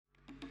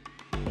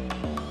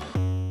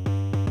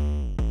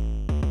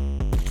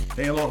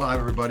Hey, aloha,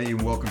 everybody,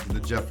 and welcome to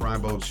the Jeff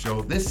Reinbold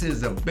Show. This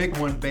is a big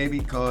one, baby,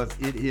 because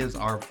it is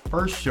our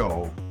first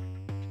show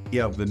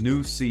of the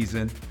new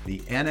season. The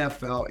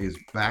NFL is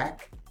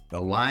back. The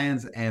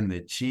Lions and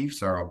the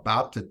Chiefs are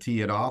about to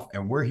tee it off,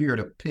 and we're here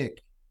to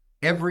pick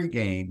every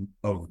game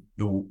of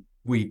the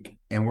week,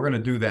 and we're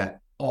going to do that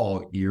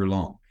all year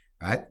long,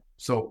 right?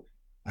 So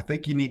I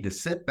think you need to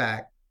sit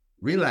back,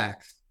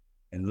 relax,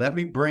 and let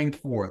me bring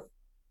forth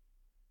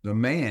the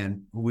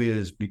man who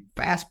is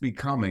fast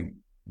becoming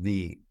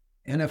the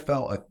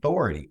NFL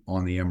authority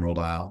on the Emerald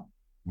Isle,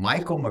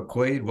 Michael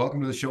McQuaid.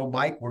 Welcome to the show,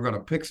 Mike. We're going to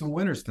pick some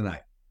winners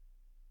tonight.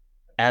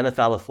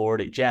 NFL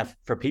authority. Jeff,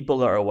 for people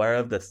that are aware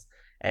of this,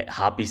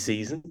 happy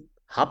season.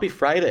 Happy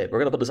Friday. We're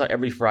going to put this out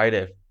every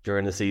Friday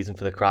during the season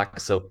for the crack.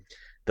 So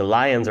the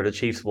Lions or the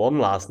Chiefs won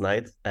last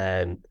night,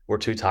 and we're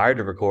too tired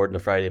to record on a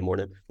Friday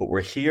morning, but we're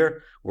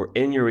here. We're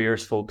in your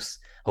ears, folks.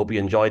 Hope you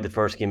enjoyed the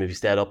first game if you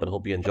stayed up, and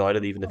hope you enjoyed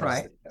it even if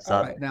it's sad.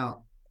 All right.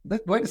 Now,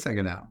 wait a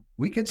second now.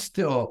 We could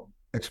still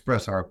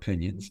express our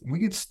opinions. We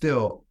could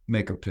still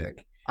make a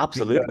pick.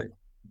 Absolutely.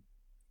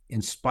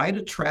 In spite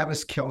of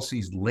Travis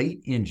Kelce's late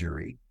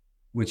injury,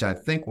 which I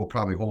think will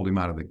probably hold him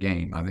out of the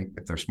game. I think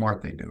if they're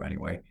smart, they do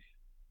anyway.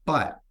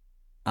 But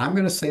I'm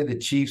going to say the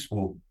Chiefs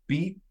will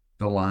beat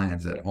the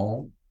Lions at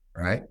home,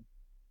 right?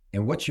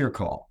 And what's your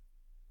call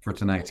for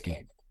tonight's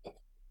game?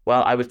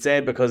 Well, I would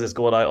say because it's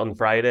going out on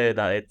Friday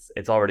that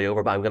it's already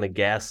over, but I'm going to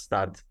guess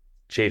that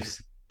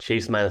Chiefs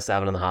minus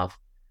 7.5.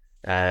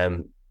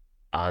 And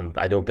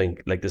I don't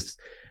think like this.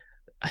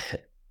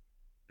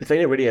 The thing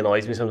that really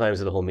annoys me sometimes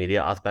with the whole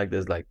media aspect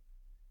is like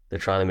they're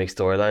trying to make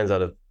storylines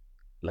out of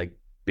like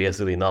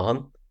basically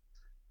nothing.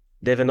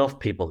 They have enough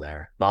people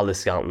there.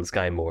 Valdez Scanton,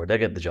 Sky Moore, they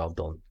get the job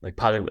done. Like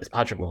Patrick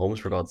Mahomes,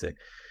 for God's sake.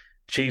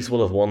 Chiefs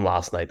will have won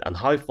last night. And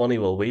how funny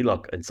will we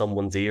look in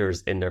someone's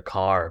ears in their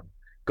car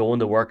going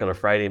to work on a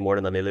Friday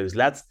morning and they lose?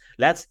 Let's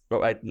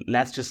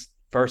just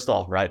first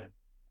off, right?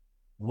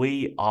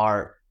 We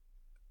are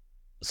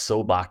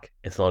so back.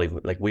 It's not even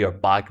like we are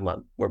back,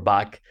 man. We're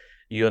back.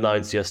 You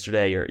announced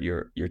yesterday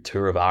your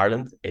tour of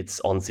Ireland.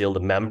 It's on sale to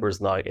members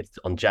now. It's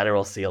on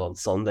general sale on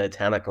Sunday,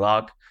 10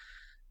 o'clock.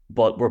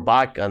 But we're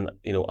back, and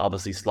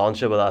obviously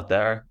Sláinte with that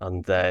there,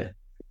 and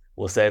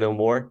we'll say no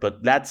more.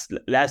 But let's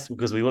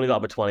because we've only got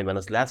about 20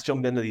 minutes. Let's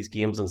jump into these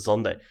games on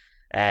Sunday.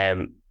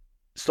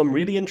 Some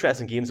really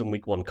interesting games in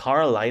week one.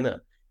 Carolina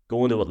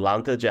going to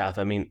Atlanta, Jeff.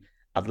 I mean,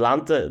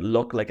 Atlanta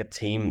look like a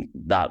team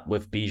that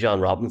with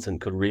Bijan Robinson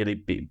could really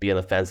be an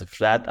offensive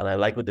threat. And I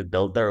like what they've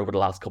built there over the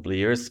last couple of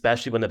years,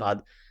 especially when they've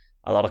had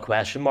a lot of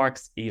question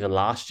marks, even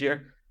last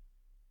year.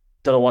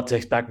 Don't know what to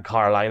expect with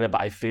Carolina, but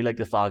I feel like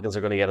the Falcons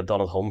are going to get it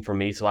done at home for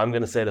me. So I'm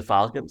going to say the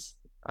Falcons.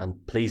 And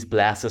please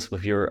bless us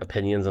with your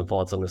opinions and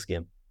thoughts on this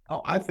game.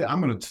 Oh,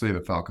 I'm going to say the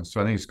Falcons.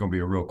 So I think it's going to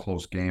be a real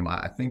close game.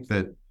 I think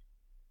that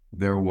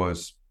there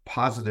was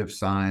positive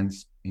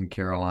signs in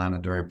Carolina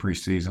during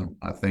preseason.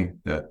 I think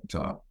that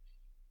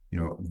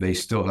they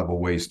still have a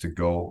ways to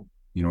go.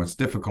 It's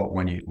difficult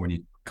when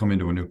you come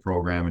into a new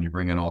program and you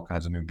bring in all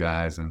kinds of new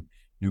guys and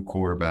new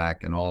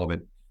quarterback and all of it.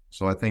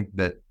 So I think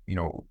that,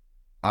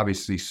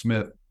 obviously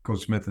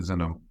Coach Smith is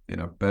in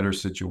a better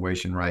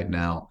situation right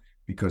now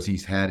because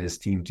he's had his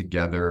team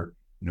together.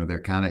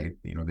 They're kind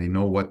of, they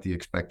know what the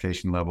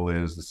expectation level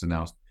is. This is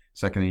now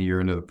second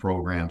year into the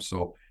program.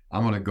 So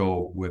I'm going to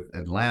go with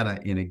Atlanta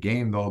in a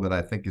game, though, that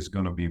I think is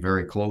going to be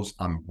very close.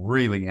 I'm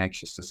really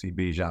anxious to see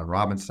Bijan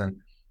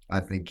Robinson. I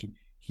think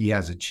he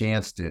has a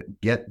chance to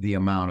get the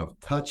amount of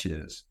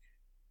touches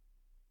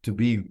to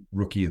be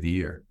rookie of the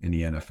year in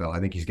the NFL.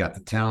 I think he's got the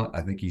talent.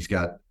 I think he's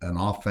got an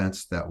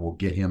offense that will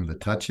get him the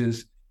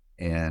touches.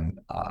 And,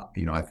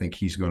 I think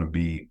he's going to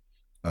be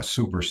a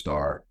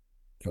superstar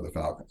for the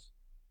Falcons.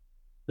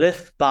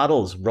 Cliff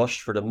Battles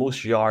rushed for the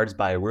most yards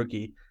by a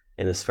rookie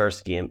in his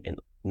first game in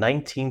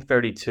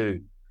 1932.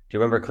 Do you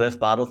remember Cliff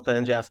Battles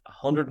playing, Jeff?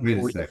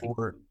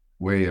 144.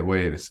 Wait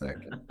a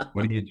second.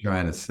 What are you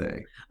trying to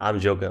say? I'm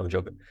joking.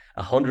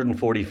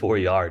 144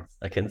 yards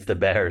against the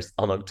Bears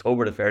on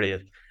October the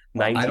 30th.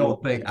 I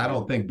don't think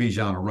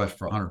Bijan will rush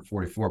for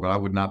 144, but I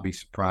would not be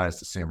surprised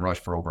to see him rush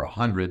for over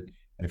 100.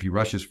 And if he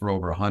rushes for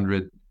over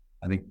 100,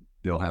 I think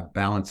they'll have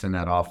balance in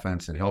that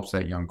offense. It helps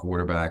that young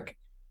quarterback.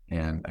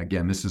 And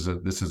again, this is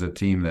a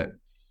team that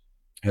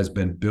has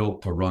been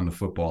built to run the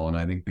football, and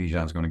I think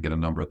Bijan's going to get a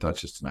number of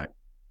touches tonight.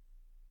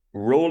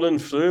 Rolling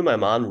through, my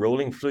man,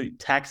 rolling through.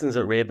 Texans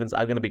at Ravens.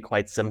 I'm going to be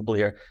quite simple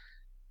here.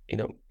 You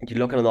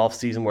look at an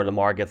offseason where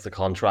Lamar gets the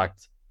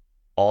contract,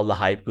 all the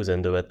hype goes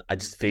into it. I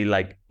just feel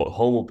like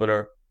home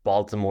opener,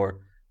 Baltimore,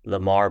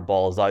 Lamar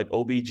balls out.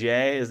 OBJ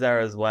is there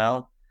as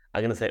well.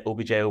 I'm going to say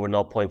OBJ over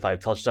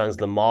 0.5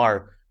 touchdowns.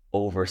 Lamar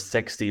over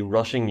 60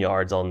 rushing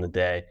yards on the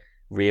day.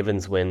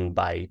 Ravens win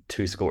by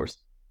 2 scores.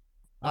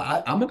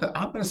 I'm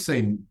gonna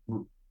say,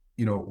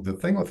 the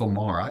thing with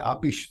Lamar, I'll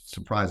be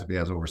surprised if he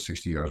has over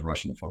 60 yards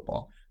rushing the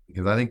football,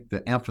 because I think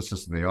the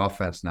emphasis of the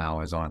offense now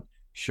is on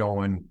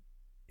showing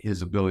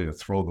his ability to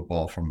throw the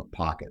ball from the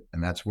pocket,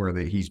 and that's where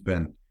he's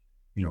been.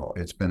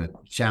 It's been a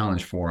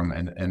challenge for him,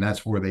 and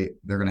that's where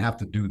they're going to have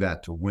to do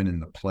that to win in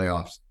the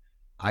playoffs.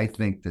 I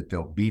think that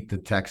they'll beat the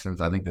Texans.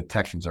 I think the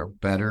Texans are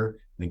better.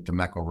 I think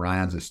DeMeco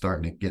Ryans is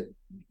starting to get,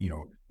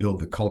 build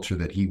the culture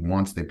that he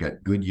wants. They've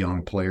got good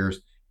young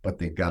players, but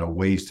they've got a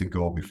ways to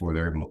go before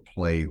they're able to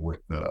play with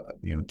the,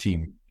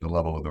 team, the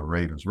level of the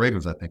Ravens.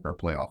 Ravens, I think, are a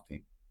playoff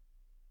team.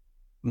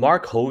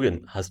 Mark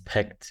Hogan has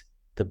picked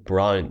the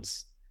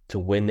Browns to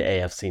win the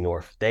AFC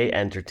North. They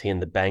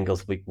entertained the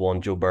Bengals week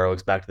one. Joe Burrow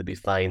expected to be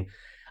fine.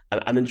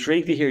 I'm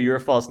intrigued to hear your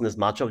thoughts on this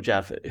matchup,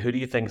 Jeff. Who do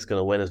you think is going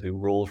to win as we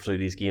roll through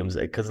these games?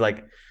 Because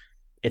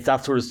it's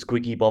that sort of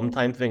squeaky bum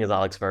time thing, as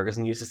Alex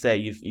Ferguson used to say.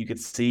 You could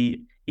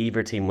see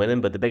either team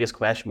winning, but the biggest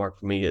question mark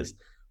for me is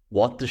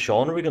what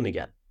Deshaun are we going to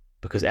get?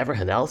 Because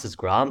everything else is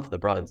grand for the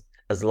Browns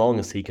as long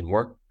as he can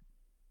work.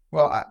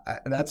 Well,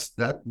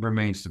 that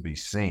remains to be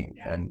seen,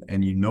 and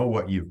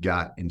what you've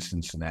got in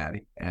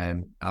Cincinnati,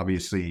 and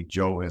obviously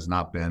Joe has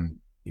not been.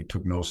 He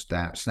took no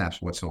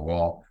snaps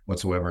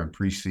whatsoever in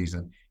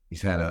preseason.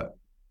 He's had a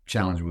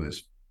challenge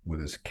with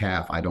his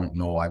calf. I don't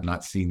know. I've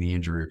not seen the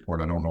injury report.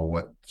 I don't know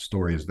what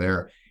story is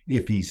there.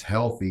 If he's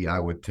healthy, I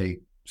would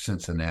take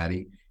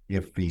Cincinnati.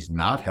 If he's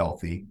not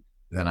healthy,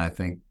 then I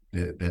think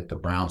that the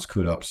Browns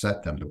could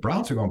upset them. The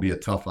Browns are going to be a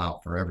tough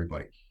out for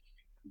everybody.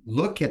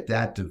 Look at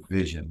that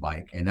division,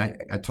 Mike. And I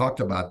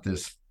talked about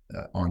this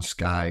on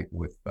Sky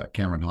with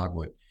Cameron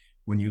Hogwood.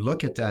 When you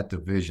look at that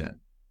division,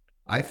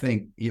 I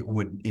think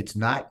it's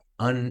not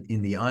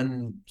in the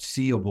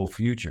unseeable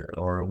future,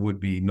 or it would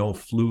be no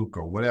fluke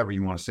or whatever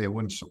you want to say. It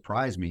wouldn't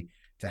surprise me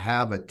to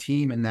have a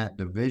team in that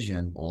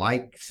division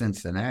like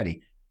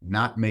Cincinnati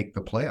not make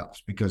the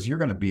playoffs, because you're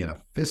going to be in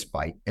a fist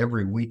fight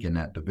every week in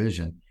that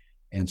division.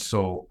 And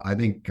so I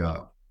think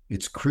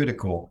it's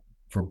critical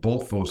for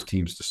both those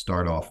teams to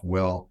start off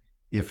well.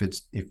 If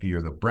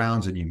you're the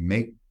Browns and you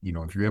make,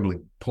 if you're able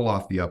to pull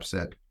off the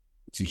upset,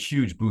 it's a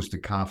huge boost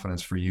of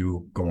confidence for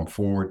you going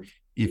forward.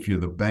 If you're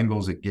the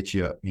Bengals, it gets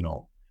you,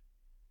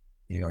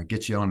 it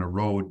gets you on the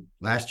road.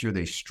 Last year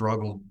they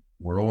struggled.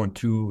 We're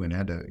 0-2 and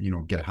had to,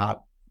 get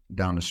hot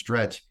down the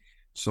stretch.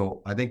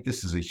 So I think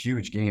this is a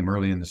huge game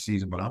early in the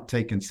season, but I'm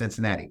taking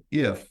Cincinnati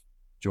if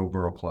Joe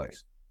Burrow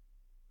plays.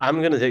 I'm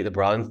going to take the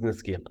Browns in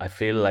this game. I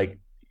feel like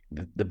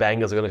the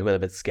Bengals are going to come in a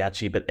bit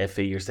sketchy, but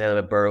iffy. You're saying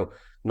about Burrow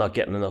not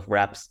getting enough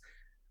reps.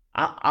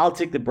 I'll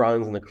take the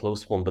Browns in a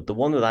close one, but the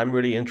one that I'm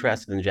really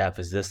interested in, Jeff,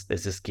 is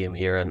this game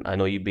here. And I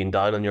know you've been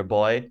down on your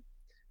boy,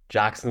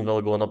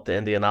 Jacksonville, going up to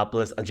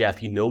Indianapolis. And Jeff,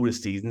 the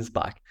season's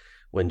back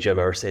when Jim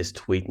Irsay's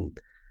tweeting,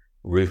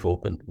 roof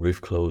open, roof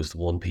closed,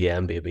 1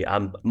 p.m., baby.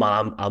 I'm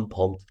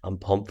pumped. I'm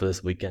pumped for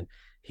this weekend.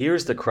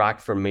 Here's the crack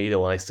for me,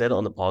 though, when I said it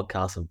on the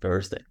podcast on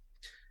Thursday.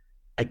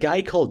 A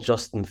guy called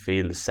Justin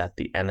Fields set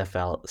the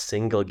NFL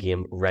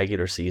single-game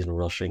regular season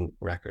rushing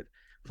record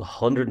with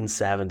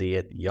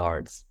 178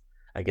 yards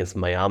against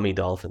Miami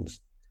Dolphins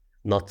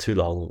not too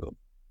long ago.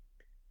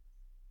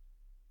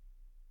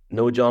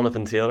 No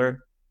Jonathan Taylor.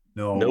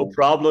 No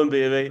problem,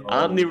 baby. No.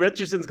 Anthony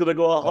Richardson's going to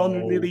go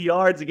 180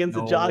 yards against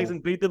the Jags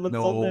and beat them on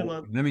Sunday,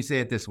 man. Let me say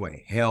it this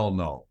way. Hell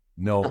no.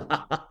 No.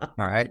 All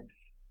right.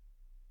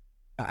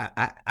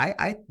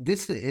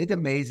 It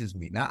amazes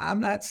me. Now,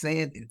 I'm not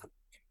saying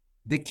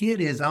the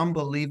kid is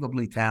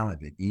unbelievably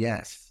talented.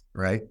 Yes.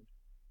 Right.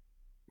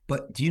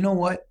 But do you know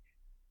what?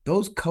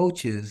 Those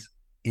coaches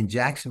in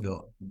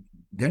Jacksonville,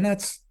 they're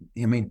not,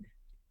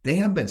 they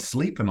haven't been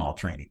sleeping all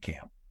training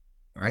camp.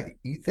 Right?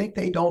 You think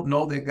they don't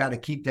know they've got to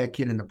keep that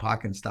kid in the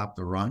pocket and stop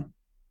the run?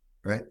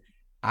 Right?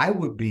 I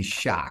would be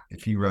shocked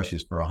if he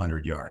rushes for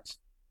 100 yards.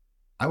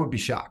 I would be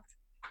shocked.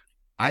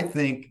 I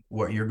think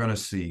what you're going to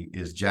see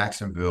is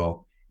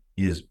Jacksonville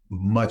is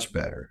much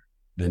better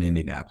than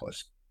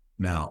Indianapolis.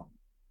 Now,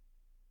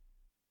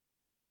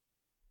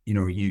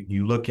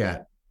 you look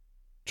at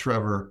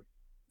Trevor,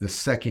 the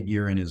second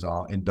year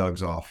in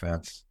Doug's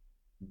offense.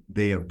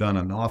 They have done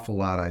an awful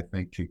lot, I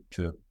think,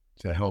 to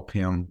help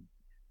him.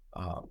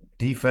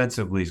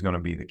 Defensively is going to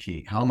be the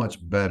key. How much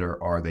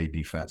better are they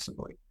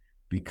defensively?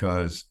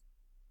 Because,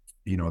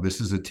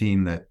 this is a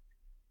team that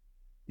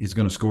is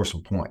going to score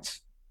some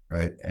points,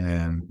 right?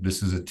 And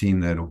this is a team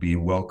that will be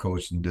well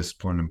coached and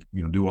disciplined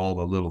and, do all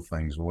the little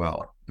things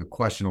well. The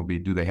question will be,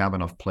 do they have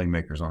enough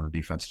playmakers on the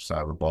defensive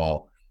side of the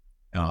ball?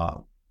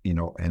 And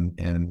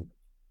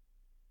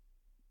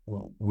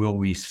will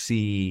we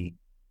see,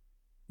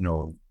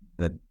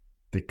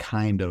 the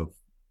kind of,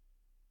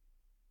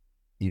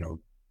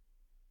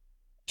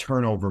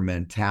 turnover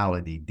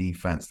mentality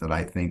defense that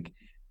I think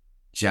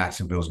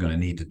Jacksonville is going to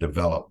need to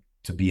develop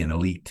to be an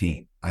elite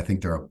team. I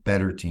think they're a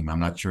better team. I'm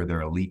not sure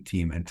they're an elite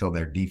team until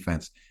their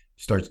defense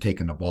starts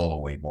taking the ball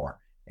away more.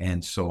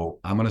 And so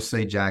I'm going to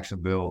say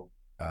Jacksonville.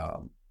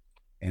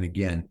 And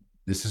again,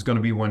 this is going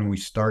to be when we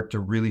start to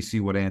really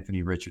see what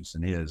Anthony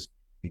Richardson is,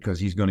 because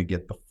he's going to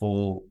get the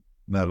full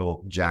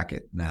metal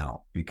jacket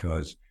now,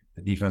 because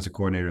the defensive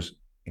coordinators,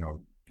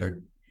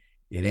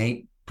 it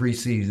ain't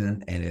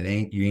preseason,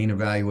 and you ain't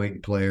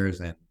evaluating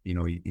players, and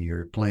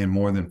you're playing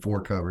more than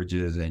 4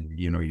 coverages, and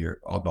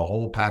the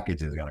whole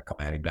package is going to come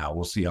at him now.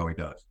 We'll see how he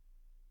does.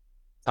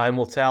 Time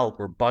will tell.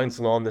 We're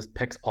bouncing on this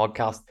picks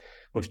podcast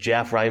with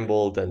Jeff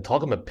Reinbold and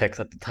talking about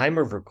picks at the time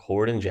of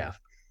recording, Jeff.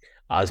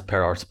 as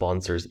per our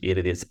sponsors,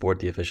 888 Sport,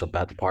 the official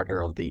bet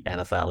partner of the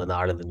NFL in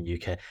Ireland and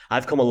the UK.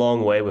 I've come a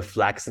long way with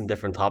flexing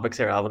different topics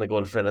here. I want to go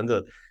and fit into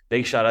it.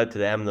 Big shout out to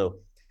them, though.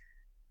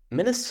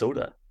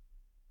 Minnesota,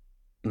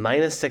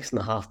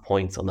 -6.5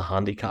 points on the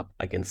handicap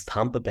against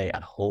Tampa Bay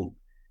at home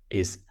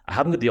is, I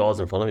haven't got the odds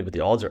in front of me, but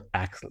the odds are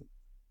excellent.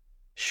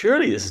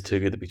 Surely this is too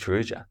good to be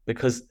true, Jeff,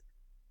 because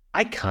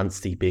I can't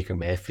see Baker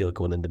Mayfield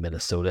going into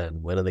Minnesota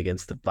and winning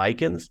against the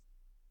Vikings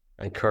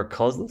and Kirk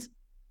Cousins.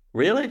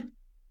 Really?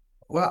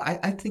 Well,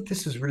 I think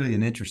this is really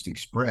an interesting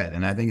spread,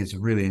 and I think it's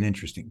really an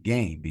interesting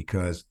game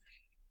because,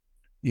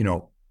 you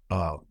know,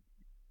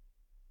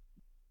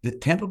 the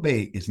Tampa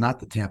Bay is not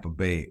the Tampa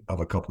Bay of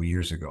a couple of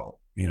years ago,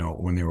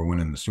 when they were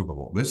winning the Super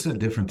Bowl. This is a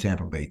different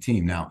Tampa Bay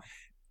team. Now,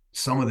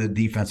 some of the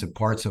defensive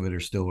parts of it are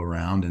still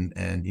around,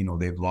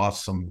 and they've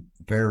lost some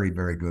very,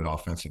 very good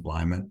offensive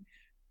linemen.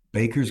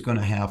 Baker's going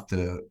to have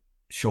to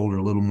shoulder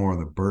a little more of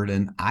the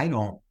burden. I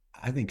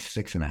think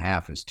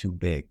 6.5 is too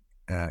big,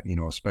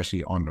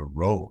 especially on the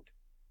road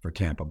for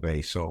Tampa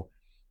Bay. So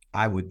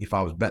I would, if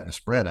I was betting the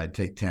spread, I'd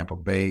take Tampa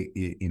Bay.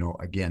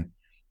 Again,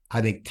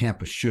 I think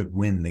Tampa should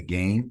win the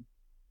game,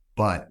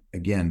 but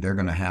again, they're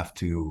going to have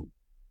to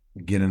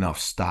get enough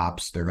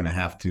stops. They're going to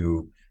have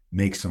to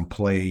make some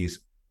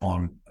plays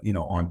on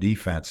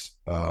defense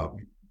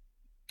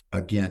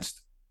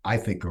against, I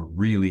think, a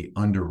really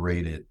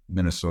underrated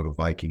Minnesota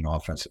Viking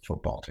offensive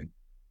football team.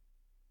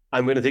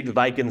 I'm going to take the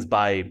Vikings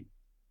by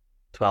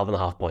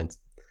 12.5 points,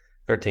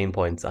 13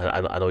 points. I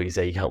know you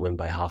say you can't win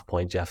by half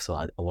point, Jeff, so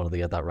I wanted to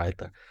get that right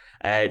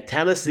there.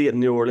 Tennessee at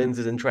New Orleans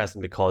is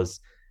interesting because,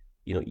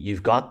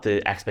 you've got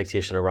the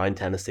expectation around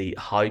Tennessee.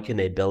 How can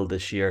they build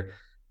this year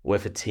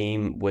with a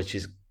team which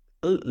is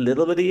a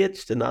little bit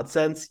aged in that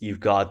sense? You've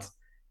got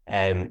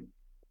a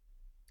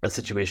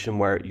situation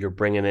where you're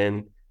bringing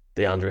in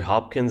DeAndre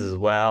Hopkins as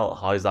well.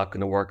 How is that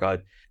going to work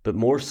out? But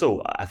more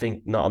so, I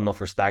think not enough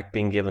respect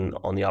being given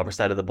on the other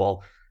side of the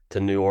ball to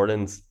New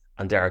Orleans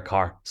and Derek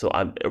Carr. So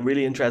I'm a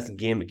really interesting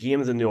game.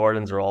 Games in New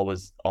Orleans are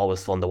always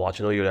fun to watch.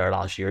 I know you were there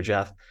last year,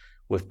 Jeff,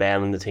 with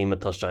Ben and the team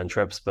at Touchdown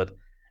Trips, but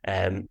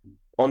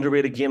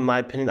underrated game in my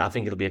opinion. I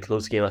think it'll be a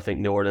close game. I think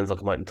New Orleans will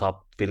come out on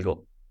top, field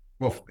goal.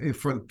 Well,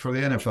 for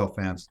the NFL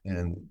fans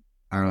in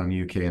Ireland,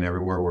 UK, and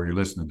everywhere where you're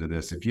listening to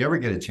this, if you ever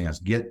get a chance,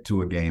 get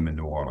to a game in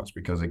New Orleans,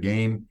 because a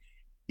game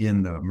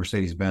in the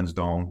Mercedes-Benz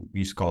Dome,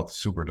 we used to call it the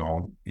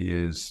Superdome,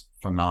 is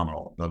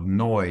phenomenal. The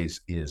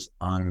noise is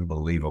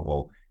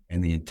unbelievable,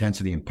 and the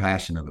intensity and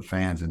passion of the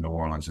fans in New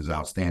Orleans is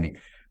outstanding.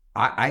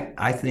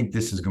 I think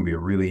this is going to be a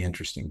really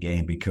interesting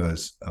game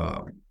because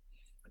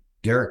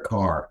Derek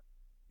Carr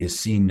is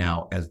seen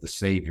now as the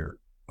savior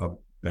of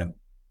that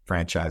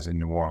franchise in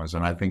New Orleans.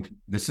 And I think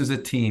this is a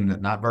team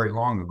that not very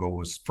long ago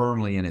was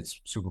firmly in its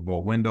Super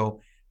Bowl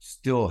window,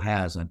 still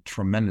has a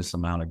tremendous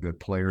amount of good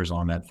players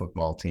on that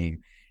football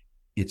team.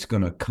 It's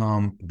going to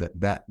come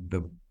that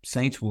the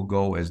Saints will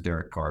go as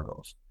Derek Carr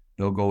goes.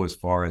 They'll go as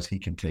far as he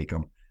can take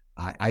them.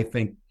 I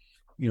think,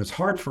 it's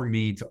hard for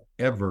me to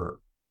ever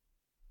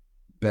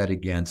bet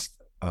against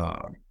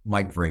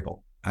Mike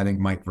Vrabel. I think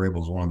Mike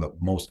Vrabel is one of the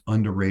most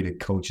underrated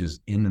coaches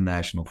in the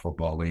National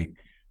Football League.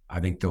 I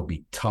think they'll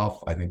be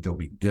tough. I think they'll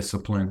be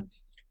disciplined.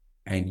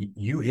 And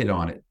you hit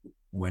on it.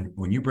 When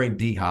you bring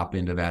D-Hop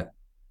into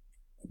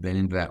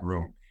that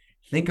room,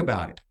 think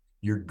about it.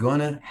 You're going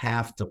to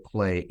have to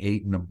play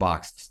 8 in the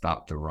box to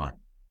stop the run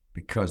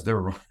because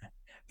their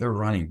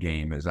running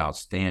game is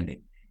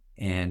outstanding.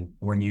 And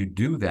when you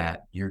do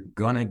that, you're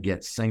going to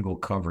get single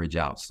coverage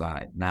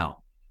outside. Now,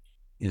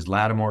 is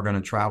Lattimore going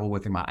to travel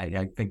with him?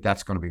 I think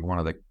that's going to be one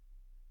of the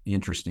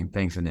interesting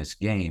things in this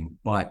game.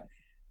 But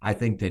I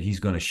think that he's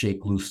going to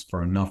shake loose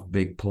for enough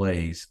big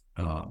plays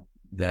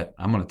that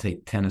I'm going to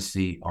take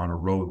Tennessee on a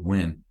road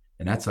win.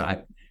 And that's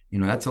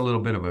a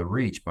little bit of a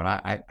reach, but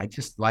I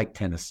just like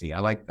Tennessee. I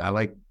like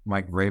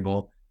Mike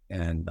Vrabel,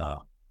 and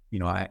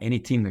any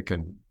team that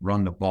can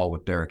run the ball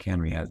with Derrick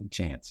Henry has a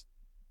chance.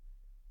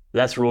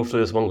 Let's roll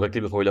through this one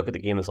quickly before we look at the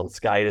game that's on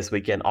Sky this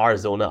weekend.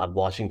 Arizona at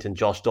Washington.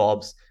 Josh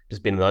Dobbs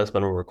just been announced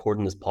when we're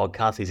recording this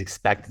podcast. He's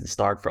expected to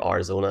start for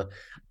Arizona.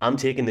 I'm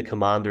taking the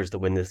Commanders to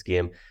win this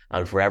game,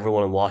 and for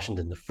everyone in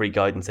Washington to freak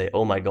out and say,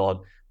 oh my God,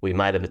 we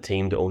might have a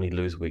team to only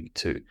lose week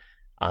 2.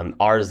 And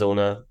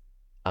Arizona,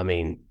 I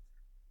mean,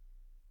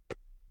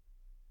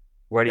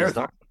 where do you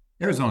start?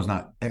 Arizona's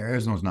not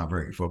a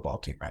very good football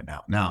team right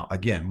now. Now,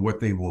 again,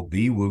 what they will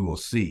be, we will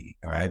see.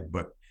 All right.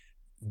 But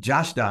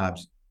Josh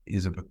Dobbs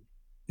is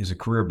a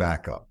career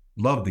backup.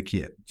 Love the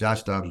kid.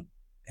 Josh Dobbs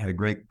had a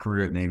great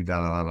career at Navy,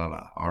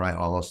 all right,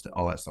 all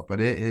that stuff. But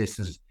this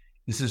is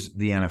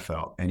the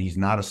NFL, and he's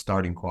not a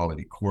starting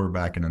quality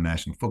quarterback in the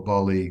National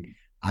Football League.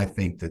 I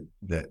think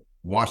that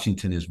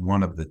Washington is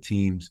one of the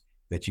teams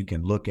that you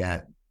can look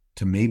at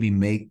to maybe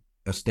make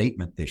a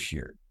statement this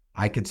year.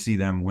 I could see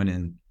them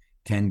winning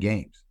 10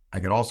 games. I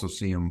could also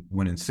see them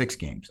winning 6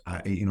 games.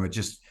 It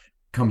just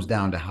comes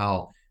down to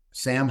how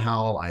Sam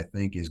Howell, I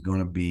think, is going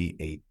to be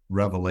a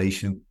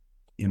revelation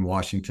in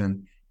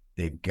Washington.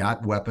 They've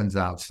got weapons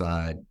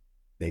outside.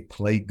 They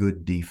play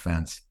good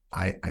defense.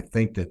 I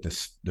think that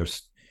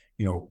there's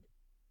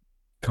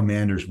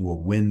Commanders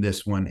will win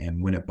this one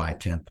and win it by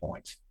 10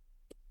 points.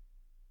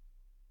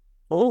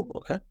 Oh,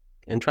 okay.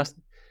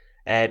 Interesting.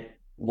 Uh,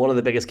 One of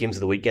the biggest games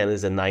of the weekend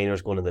is the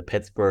Niners going into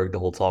Pittsburgh. The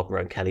whole talk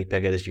around Kenny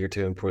Pickett is year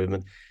two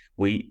improvement.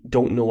 We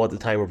don't know at the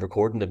time of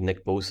recording if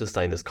Nick Bosa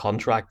signed his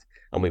contract,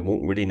 and we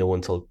won't really know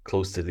until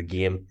close to the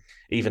game.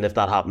 Even if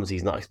that happens,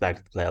 he's not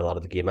expected to play a lot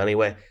of the game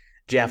anyway.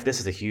 Jeff, this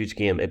is a huge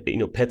game.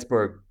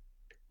 Pittsburgh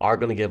are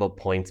going to give up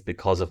points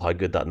because of how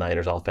good that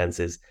Niners offense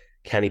is.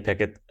 Kenny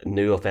Pickett,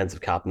 new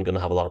offensive captain, going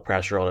to have a lot of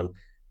pressure on him.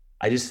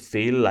 I just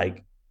feel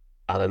like,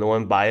 and I know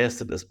I'm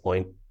biased at this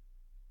point,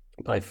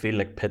 but I feel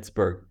like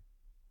Pittsburgh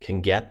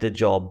can get the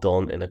job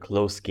done in a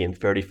close game,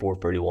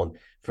 34-31.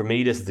 For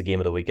me, this is the game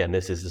of the weekend.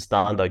 This is the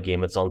standout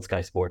game. It's on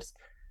Sky Sports.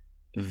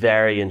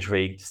 Very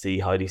intrigued to see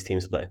how these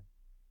teams play.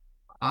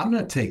 I'm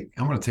gonna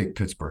take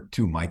Pittsburgh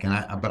too, Mike.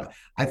 But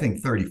I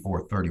think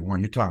 34-31.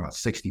 You're talking about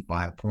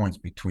 65 points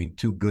between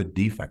two good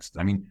defenses.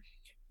 I mean,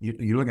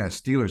 you look at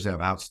Steelers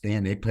have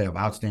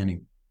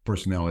outstanding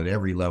personnel at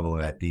every level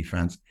of that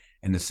defense.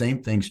 And the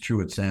same thing's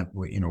true at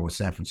with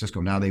San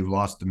Francisco. Now they've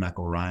lost DeMeco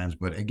Ryans,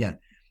 but again,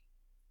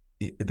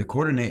 the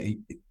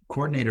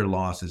coordinator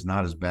loss is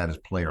not as bad as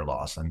player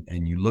loss.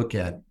 And you look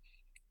at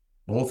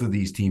both of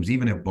these teams,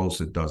 even if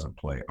Bosa doesn't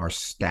play, are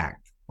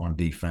stacked on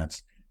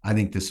defense. I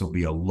think this will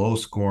be a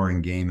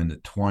low-scoring game in the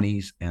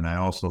 20s, and I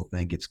also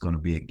think it's going to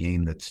be a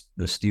game that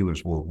the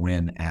Steelers will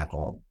win at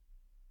home.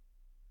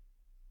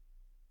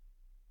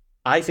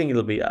 I think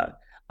it'll be.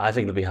 I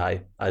think it'll be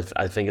high. I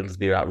think it'll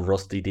be that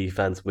rusty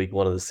defense week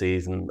one of the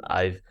season.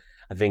 I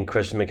think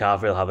Christian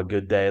McCaffrey will have a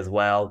good day as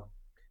well.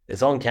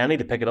 It's on Kenny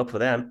to pick it up for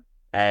them.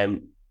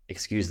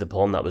 Excuse the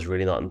pun, that was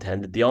really not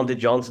intended. Deontay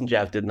Johnson,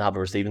 Jeff, didn't have a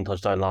receiving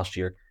touchdown last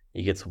year.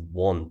 He gets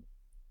one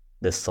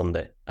this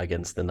Sunday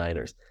against the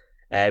Niners.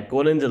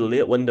 Going into the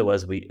late window,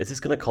 is this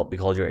going to be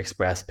called your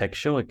Express Pick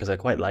Show? Because I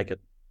quite like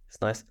it.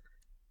 It's nice.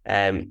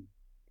 Um,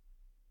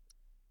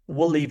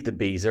 we'll leave the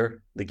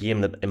Beezer, the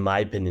game that, in my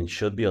opinion,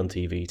 should be on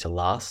TV to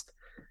last.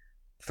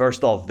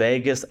 First off,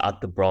 Vegas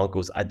at the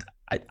Broncos.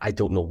 I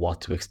don't know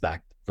what to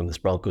expect from this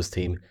Broncos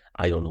team.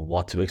 I don't know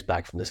what to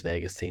expect from this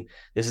Vegas team.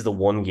 This is the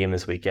one game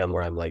this weekend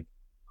where I'm like,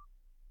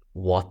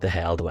 what the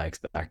hell do I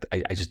expect?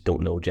 I just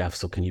don't know, Jeff.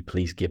 So can you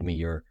please give me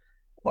your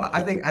Well,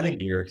 I think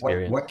your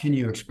experience? what can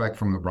you expect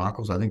from the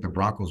Broncos? I think the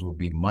Broncos will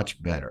be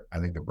much better. I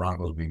think the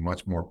Broncos will be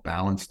much more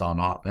balanced on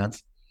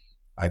offense.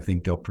 I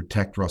think they'll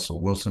protect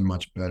Russell Wilson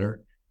much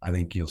better. I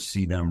think you'll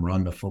see them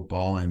run the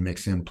football and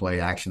mix in play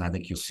action. I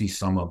think you'll see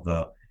some of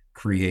the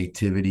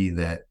creativity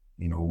that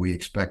we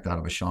expect out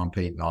of a Sean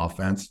Payton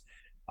offense.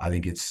 I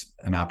think it's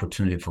an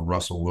opportunity for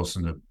Russell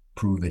Wilson to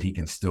prove that he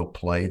can still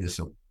play. This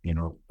is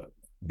a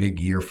big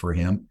year for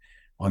him.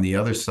 On the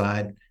other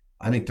side,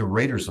 I think the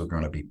Raiders are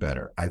going to be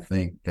better. I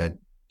think that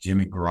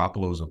Jimmy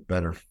Garoppolo is a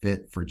better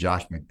fit for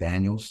Josh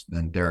McDaniels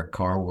than Derek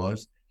Carr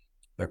was.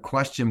 The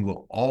question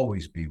will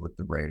always be with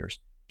the Raiders,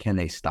 can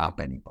they stop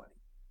anybody,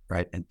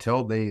 right?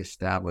 Until they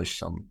establish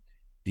some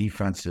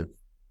defensive,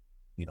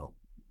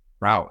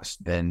 prowess,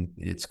 then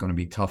it's going to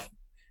be tough.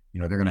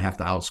 They're going to have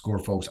to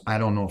outscore folks. I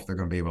don't know if they're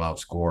going to be able to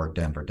outscore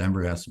Denver.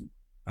 Denver has some,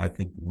 I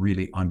think,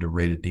 really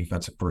underrated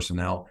defensive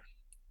personnel.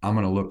 I'm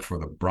going to look for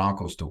the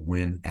Broncos to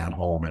win at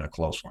home in a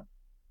close one.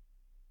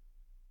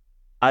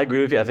 I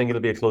agree with you. I think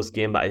it'll be a close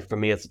game, but for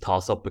me, it's a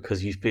toss-up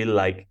because you feel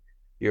like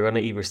you're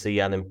going to either see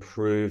an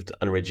improved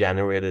and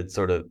regenerated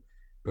sort of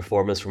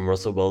performance from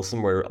Russell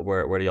Wilson, where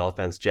the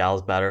offense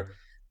gels better.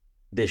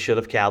 They should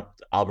have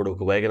kept Albert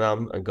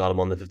Okwuegbunam and got him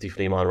on the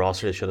 53-man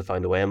roster. They should have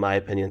found a way, in my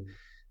opinion,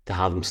 to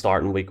have him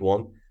start in week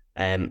one,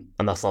 and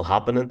that's not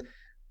happening.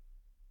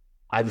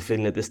 I have a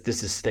feeling that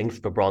this is stinks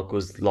for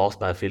Broncos lost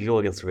by a field goal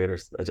against the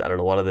Raiders. I don't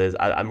know what it is.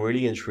 I'm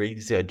really intrigued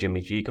to see how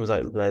Jimmy G comes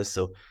out and plays.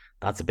 So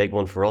that's a big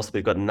one for us.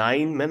 We've got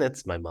 9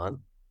 minutes, my man.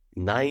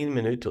 9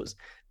 minutos.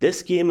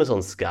 This game is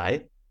on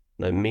Sky.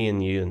 Now, me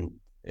and you, and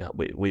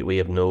we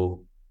have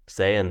no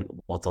say in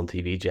what's on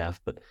TV, Jeff,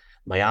 but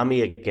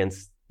Miami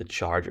against the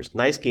Chargers.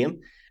 Nice game.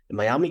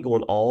 Miami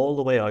going all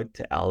the way out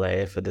to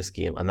LA for this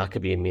game, and that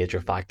could be a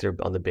major factor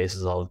on the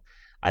basis of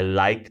I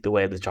like the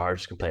way the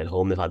Chargers can play at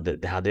home. They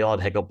had the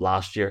odd hiccup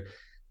last year,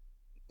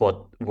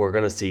 but we're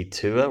going to see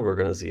Tua, we're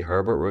going to see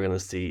Herbert, we're going to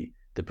see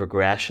the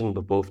progression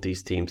with both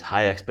these teams,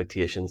 high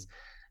expectations,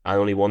 and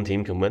only one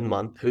team can win,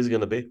 man. Who's it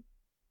going to be?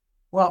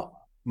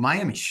 Well,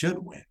 Miami should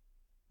win.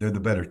 They're the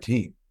better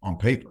team on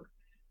paper.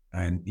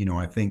 And,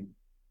 I think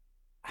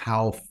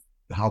how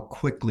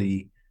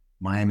quickly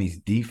Miami's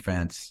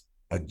defense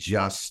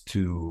adjusts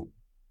to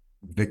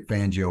Vic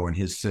Fangio and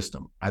his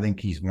system. I think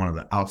he's one of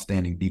the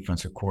outstanding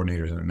defensive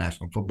coordinators in the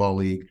National Football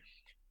League.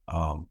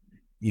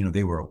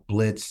 They were a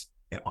blitz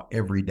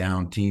every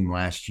down team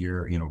last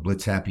year,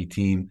 blitz happy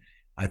team.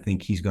 I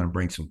think he's going to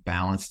bring some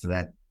balance to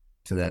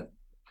that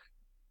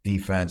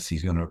defense.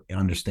 He's going to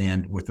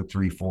understand with the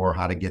 3-4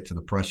 how to get to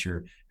the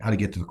pressure, how to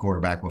get to the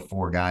quarterback with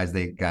 4 guys.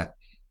 They got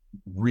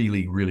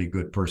really, really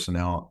good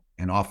personnel,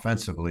 and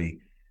offensively,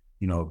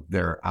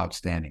 they're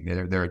outstanding.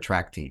 They're a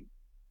track team.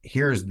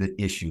 Here's the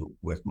issue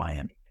with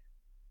Miami.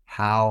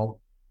 How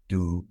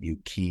do you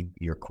keep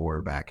your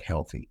quarterback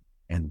healthy?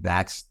 And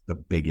that's the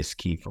biggest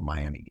key for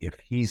Miami. If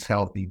he's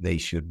healthy, they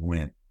should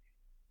win.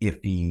 If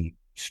he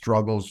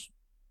struggles,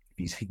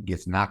 if he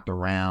gets knocked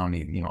around,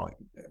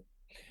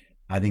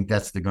 I think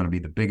that's going to be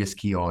the biggest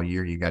key all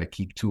year. You got to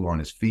keep Tua on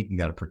his feet. You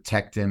got to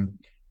protect him.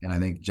 And I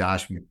think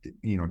Josh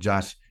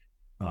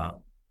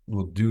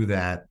will do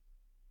that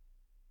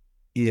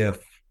if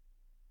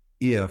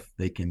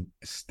they can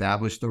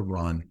establish the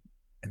run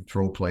and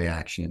throw play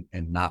action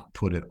and not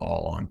put it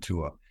all on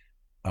Tua.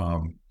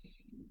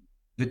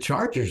 The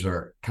Chargers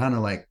are kind of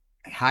like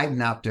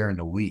hiding out there in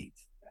the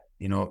weeds.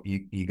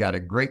 You got a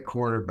great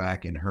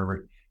quarterback in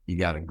Herbert. You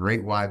got a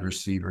great wide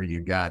receiver.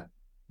 You got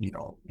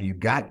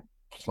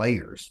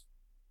players,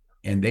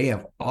 and they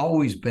have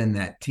always been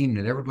that team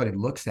that everybody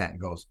looks at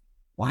and goes,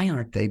 why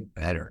aren't they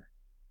better?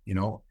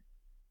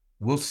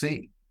 We'll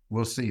see.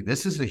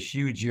 This is a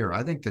huge year.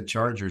 I think the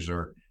Chargers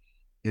are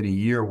in a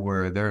year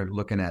where they're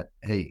looking at,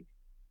 hey,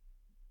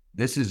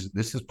 this is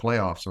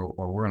playoffs, or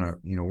we're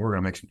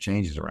gonna make some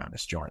changes around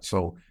this joint.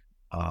 So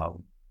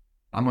I'm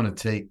gonna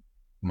take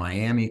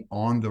Miami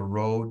on the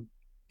road,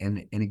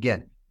 and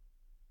again,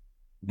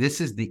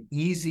 this is the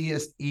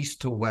easiest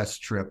east to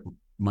west trip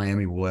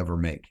Miami will ever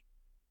make,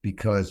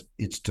 because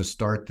it's to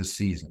start the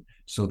season.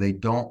 So they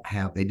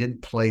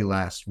didn't play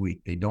last week.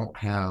 They don't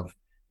have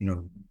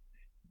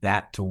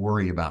that to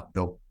worry about.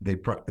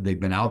 They've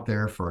been out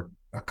there for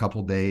a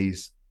couple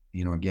days.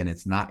 Again,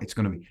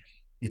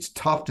 it's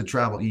tough to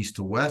travel east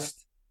to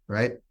west,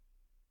 right?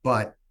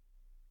 But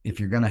if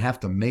you're going to have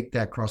to make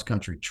that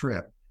cross-country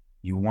trip,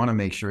 you want to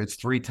make sure it's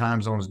 3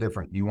 time zones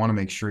different. You want to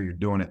make sure you're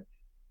doing it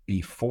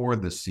before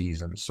the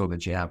season so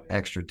that you have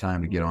extra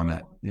time to get on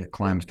that,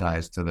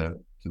 acclimatize to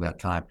that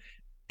time.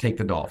 Take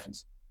the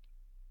Dolphins.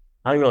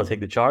 I'm going to take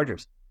the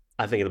Chargers.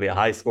 I think it'll be a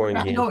high-scoring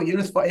game. No,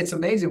 it's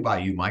amazing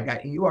about you,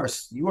 Mike. You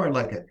are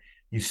like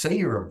you say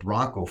you're a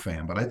Bronco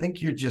fan, but I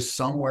think you're just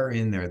somewhere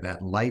in there.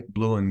 That light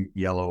blue and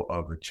yellow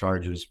of the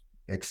Chargers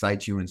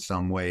excites you in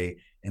some way,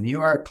 and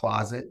you're a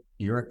closet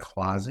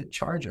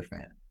Charger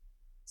fan.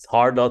 It's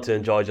hard not to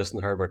enjoy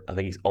Justin Herbert. I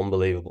think he's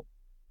unbelievable.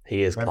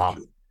 He is class.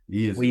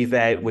 He is. We've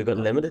got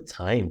limited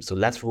time, so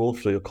let's roll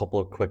through a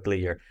couple quickly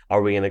here.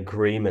 Are we in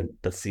agreement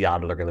that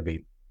Seattle are going to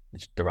beat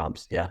the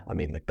Rams? Yeah, I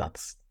mean, like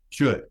that's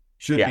should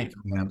beat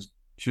the Rams.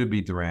 Should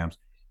beat the Rams.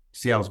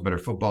 Seattle's a better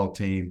football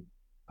team.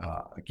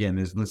 Again,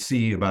 let's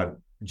see about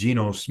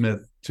Geno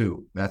Smith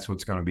too. That's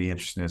what's going to be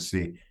interesting to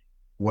see.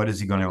 What is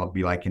he going to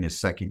be like in his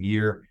second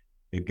year?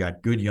 They've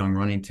got good young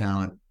running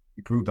talent,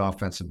 improved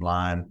offensive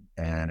line,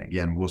 and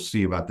again, we'll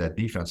see about that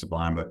defensive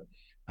line. But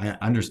I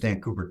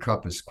understand Cooper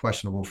Kupp is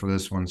questionable for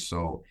this one,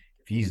 so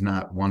if he's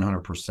not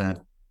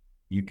 100%,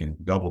 you can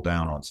double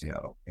down on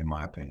Seattle, in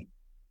my opinion.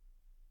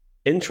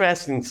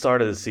 Interesting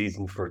start of the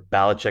season for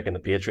Belichick and the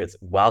Patriots,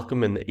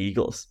 welcoming the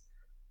Eagles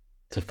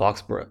to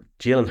Foxborough.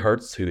 Jalen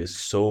Hurts, who is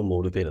so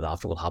motivated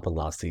after what happened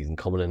last season,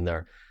 coming in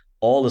there.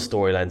 All the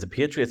storylines. The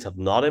Patriots have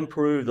not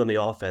improved on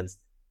the offense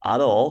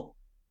at all.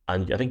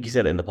 And I think you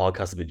said it in the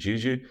podcast about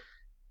Juju.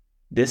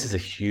 This is a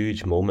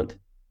huge moment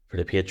for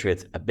the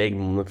Patriots, a big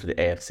moment for the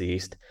AFC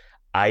East.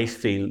 I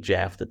feel,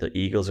 Jeff, that the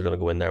Eagles are going to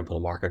go in there and put a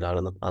marker down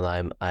on them.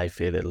 And I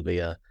feel it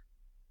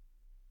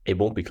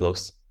won't be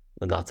close.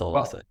 And that's all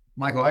I'll say.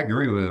 Michael, I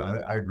agree with you.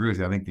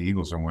 I think the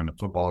Eagles are winning the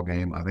football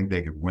game. I think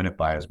they could win it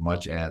by as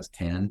much as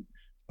 10.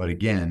 But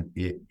again,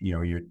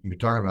 you're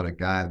talking about a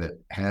guy that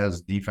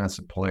has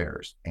defensive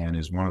players and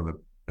is one of the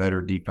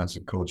better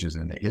defensive coaches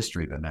in the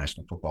history of the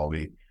National Football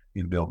League,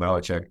 Bill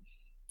Belichick.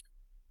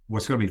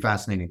 What's going to be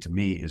fascinating to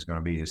me is going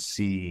to be to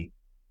see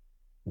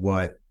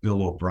what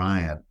Bill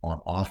O'Brien on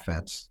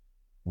offense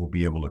will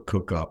be able to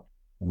cook up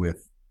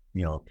with.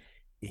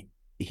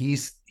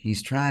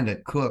 He's trying to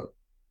cook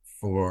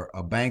for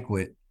a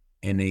banquet,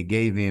 and they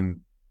gave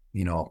him,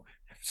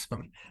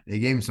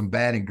 some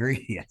bad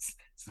ingredients.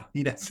 So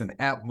he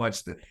doesn't have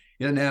much to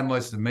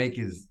make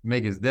his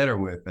dinner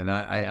with, and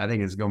I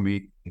think it's going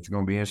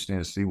to be interesting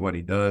to see what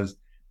he does,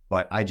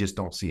 but I just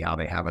don't see how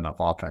they have enough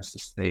offense to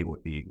stay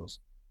with the Eagles.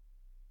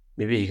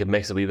 Maybe you could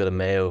mix a wee bit of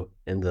mayo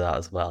into that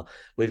as well.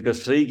 We've got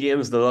 3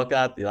 games to look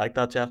at. Do you like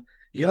that, Jeff?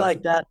 You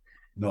like that?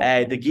 No.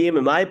 The game,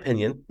 in my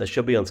opinion, that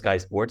should be on Sky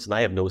Sports, and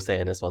I have no say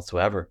in this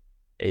whatsoever,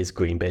 is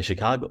Green Bay,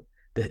 Chicago.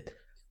 The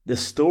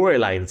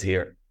storylines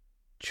here.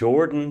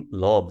 Jordan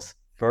Love's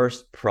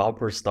first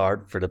proper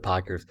start for the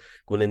Packers,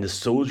 going into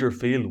Soldier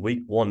Field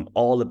week 1.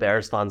 All the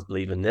Bears fans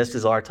believing this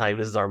is our time,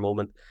 this is our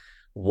moment.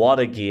 What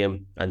a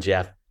game. And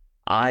Jeff,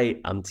 I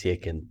am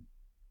taking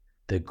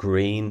the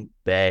Green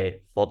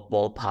Bay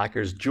Football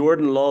Packers.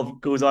 Jordan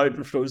Love goes out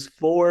and throws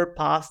 4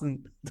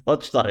 passing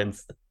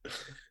touchdowns,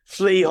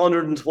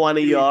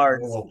 320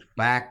 yards. Oh,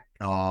 back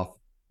off.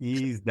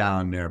 He's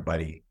down there,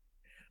 buddy.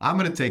 I'm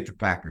going to take the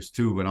Packers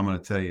too, but I'm going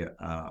to tell you.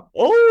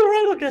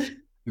 Okay.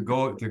 To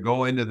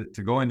go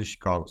into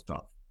Chicago's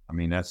tough. I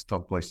mean, that's a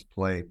tough place to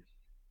play.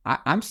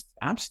 I'm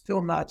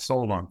still not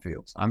sold on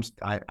Fields.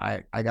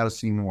 I got to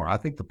see more. I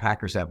think the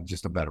Packers have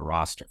just a better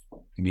roster,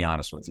 to be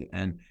honest with you.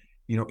 And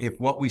if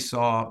what we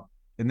saw,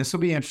 and this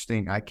will be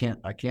interesting. I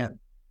can't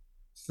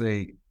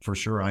say for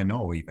sure. I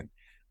know even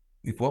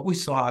if what we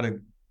saw out of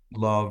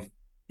Love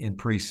in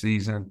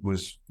preseason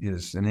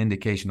is an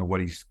indication of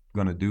what he's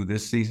going to do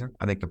this season.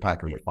 I think the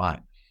Packers are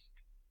fine.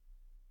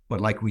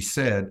 But like we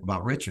said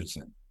about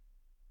Richardson,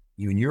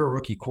 when you're a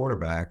rookie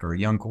quarterback or a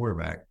young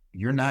quarterback,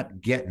 you're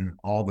not getting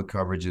all the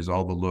coverages,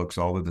 all the looks,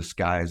 all the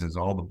disguises,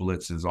 all the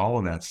blitzes, all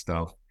of that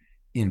stuff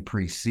in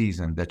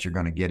preseason that you're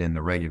going to get in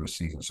the regular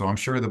season. So I'm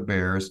sure the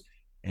Bears,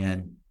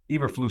 and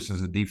Eberflus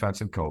is a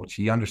defensive coach.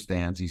 He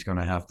understands he's going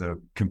to have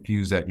to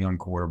confuse that young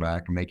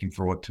quarterback and make him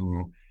throw it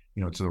to,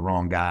 to the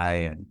wrong guy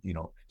and,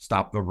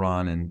 stop the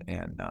run.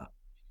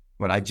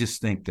 But I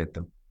just think that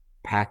the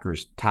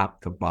Packers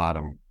top to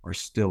bottom are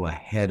still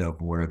ahead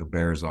of where the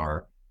Bears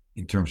are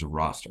in terms of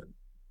roster.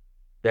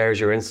 There's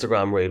your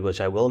Instagram reel,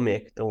 which I will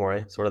make. Don't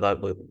worry. Sort of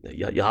that.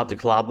 You have to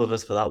collab with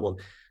us for that one.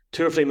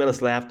 2 or 3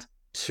 minutes left.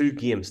 2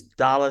 games.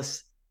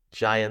 Dallas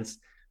Giants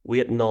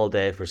waiting all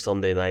day for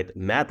Sunday night.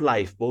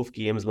 MetLife, both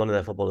games, Monday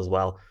Night Football as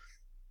well.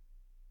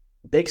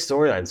 Big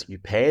storylines. You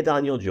pay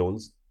Daniel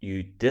Jones.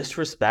 You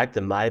disrespect,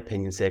 in my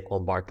opinion,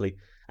 Saquon Barkley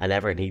and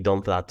everything he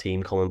done for that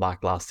team coming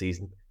back last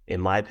season.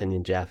 In my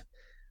opinion, Jeff,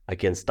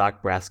 against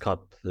Dak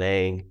Prescott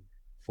playing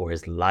for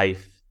his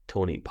life.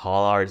 Tony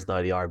Pollard's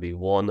now the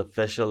RB1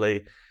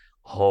 officially.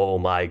 Oh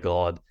my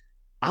God.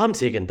 I'm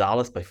taking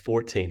Dallas by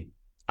 14.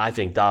 I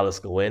think Dallas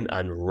go in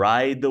and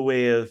ride the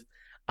wave,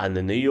 and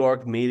the New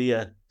York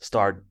media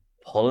start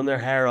pulling their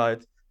hair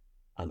out.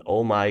 And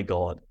oh my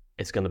God,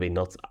 it's going to be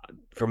nuts.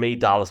 For me,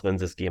 Dallas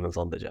wins this game on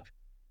Sunday, Jeff.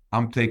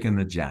 I'm taking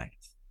the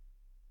Giants.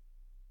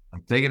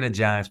 I'm taking the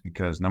Giants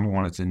because, number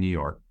one, it's in New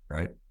York,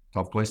 right?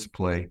 Tough place to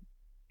play.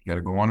 You got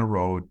to go on the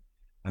road.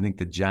 I think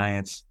the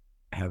Giants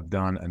have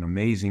done an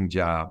amazing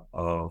job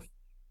of,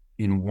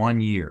 in 1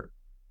 year,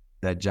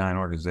 that Giant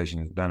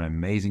organization has done an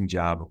amazing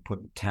job of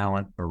putting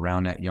talent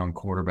around that young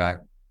quarterback.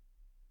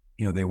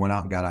 They went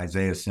out and got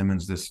Isaiah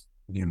Simmons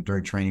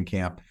during training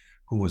camp,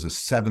 who was a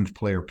 7th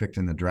player picked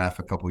in the draft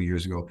a couple of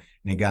years ago,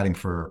 and they got him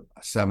for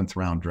a 7th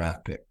round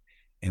draft pick.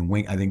 And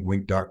I think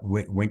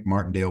Wink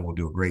Martindale will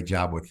do a great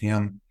job with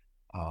him.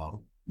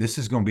 This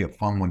is going to be a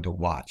fun one to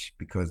watch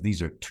because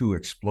these are 2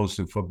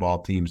 explosive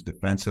football teams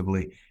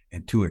defensively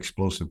and 2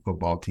 explosive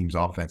football teams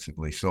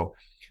offensively. So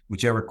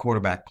whichever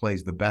quarterback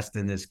plays the best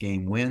in this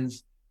game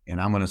wins. And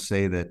I'm going to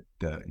say that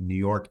New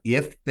York,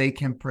 if they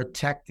can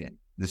protect it,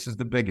 this is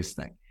the biggest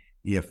thing.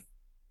 If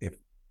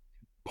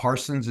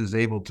Parsons is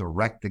able to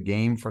wreck the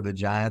game for the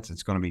Giants,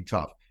 it's going to be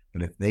tough.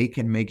 But if they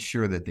can make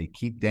sure that they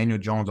keep Daniel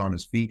Jones on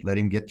his feet, let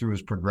him get through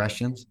his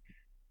progressions,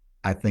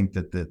 I think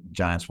that the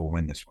Giants will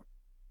win this one.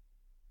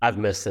 I've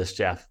missed this,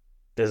 Jeff.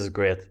 This is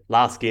great.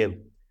 Last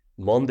game,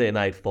 Monday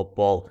Night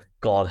Football.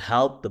 God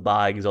help the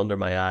bags under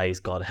my eyes.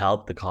 God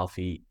help the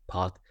coffee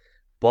pot.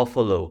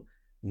 Buffalo,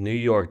 New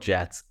York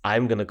Jets.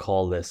 I'm going to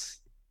call this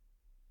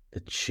the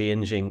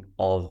changing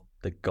of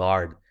the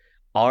guard.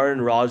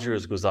 Aaron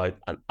Rodgers goes out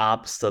and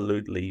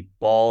absolutely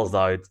balls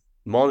out.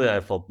 Monday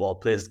Night Football,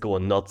 place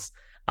going nuts.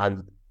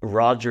 And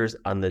Rodgers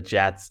and the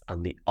Jets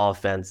and the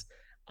offense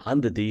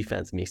and the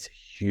defense makes a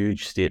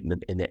huge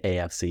statement in the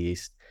AFC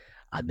East.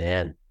 And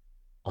then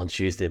on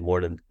Tuesday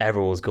morning,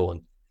 everyone's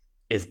going,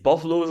 is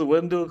Buffalo's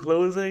window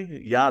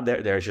closing? Yeah,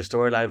 there's your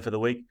storyline for the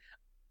week.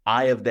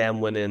 I have them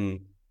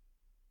winning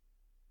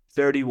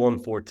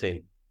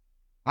 31-14.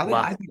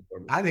 I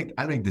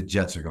think the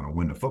Jets are going to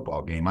win the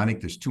football game. I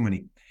think there's too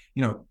many.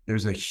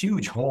 There's a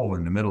huge hole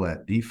in the middle of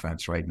that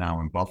defense right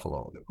now in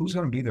Buffalo. Who's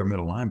going to be their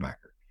middle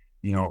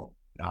linebacker?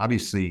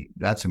 Obviously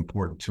that's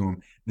important to them.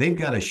 They've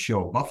got to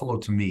show, Buffalo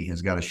to me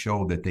has got to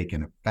show that they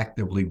can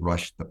effectively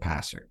rush the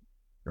passer,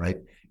 right?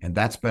 And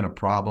that's been a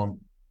problem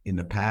in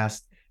the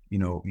past.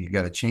 You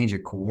got to change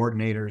your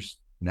coordinators.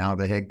 Now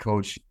the head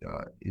coach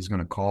is going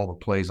to call the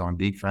plays on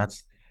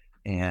defense.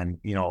 And,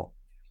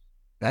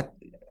 that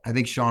I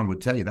think Sean would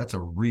tell you that's a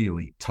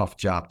really tough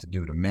job to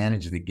do, to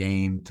manage the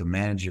game, to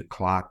manage your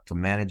clock, to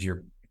manage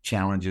your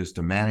challenges,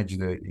 to manage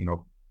the,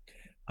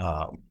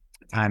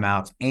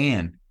 timeouts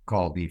and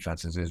call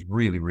defenses is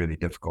really, really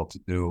difficult to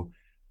do.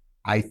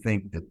 I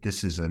think that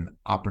this is an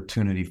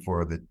opportunity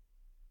for the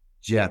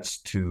Jets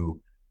to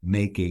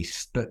make a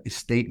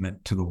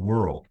statement to the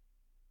world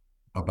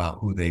about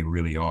who they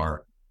really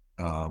are.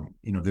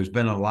 There's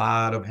been a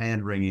lot of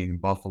hand-wringing in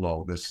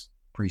Buffalo this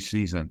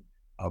preseason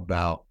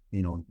about,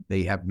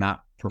 they have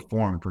not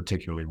performed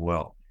particularly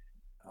well.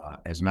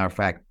 As a matter of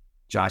fact,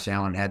 Josh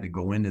Allen had to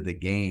go into the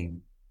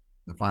game,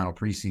 the final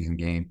preseason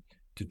game,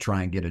 to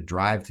try and get a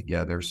drive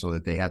together so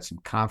that they had some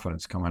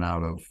confidence coming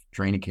out of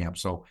training camp.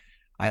 So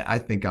I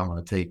think I'm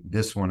going to take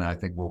this one. I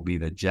think will be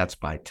the Jets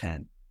by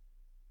 10.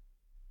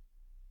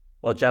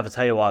 Well, Jeff, I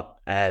tell you what,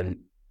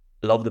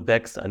 love the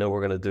picks. I know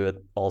we're going to do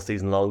it all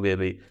season long,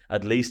 maybe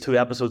at least 2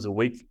 episodes a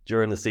week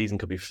during the season,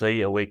 could be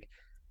 3 a week.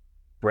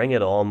 Bring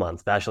it on, man.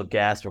 Special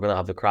guest. We're going to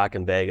have the crack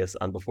in Vegas.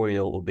 And before you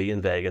know it, we'll be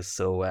in Vegas.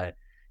 So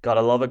got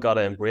to love it, got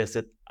to embrace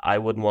it. I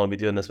wouldn't want to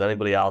be doing this with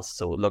anybody else.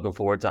 So looking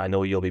forward to it. I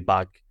know you'll be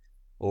back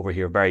over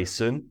here very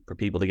soon for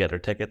people to get their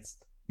tickets.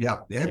 Yeah,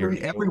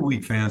 every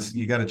week, fans,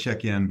 you got to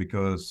check in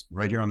because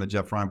right here on the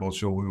Jeff Reinebold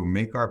Show, we will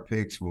make our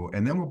picks,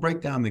 and then we'll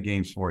break down the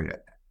games for you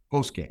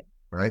post game,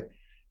 right?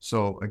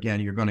 So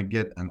again, you're going to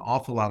get an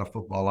awful lot of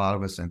football out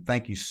of us. And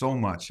thank you so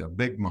much. A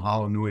big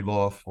mahalo nui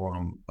loa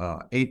from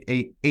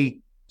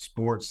 888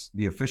 Sports,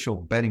 the official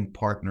betting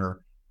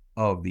partner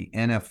of the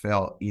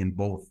NFL in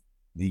both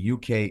the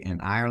UK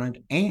and Ireland,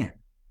 and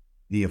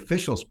the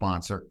official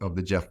sponsor of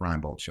the Jeff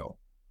Reinebold Show.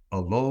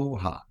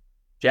 Aloha.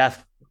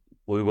 Jeff,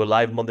 we were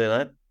live Monday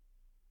night.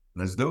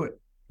 Let's do it.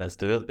 Let's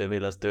do it, baby.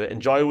 Let's do it.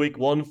 Enjoy week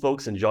one,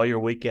 folks. Enjoy your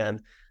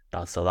weekend.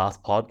 That's the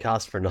last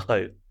podcast for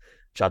now.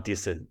 Chat to you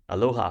soon.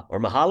 Aloha. Or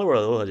mahalo or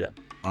aloha, Jeff?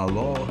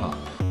 Aloha.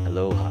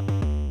 Aloha.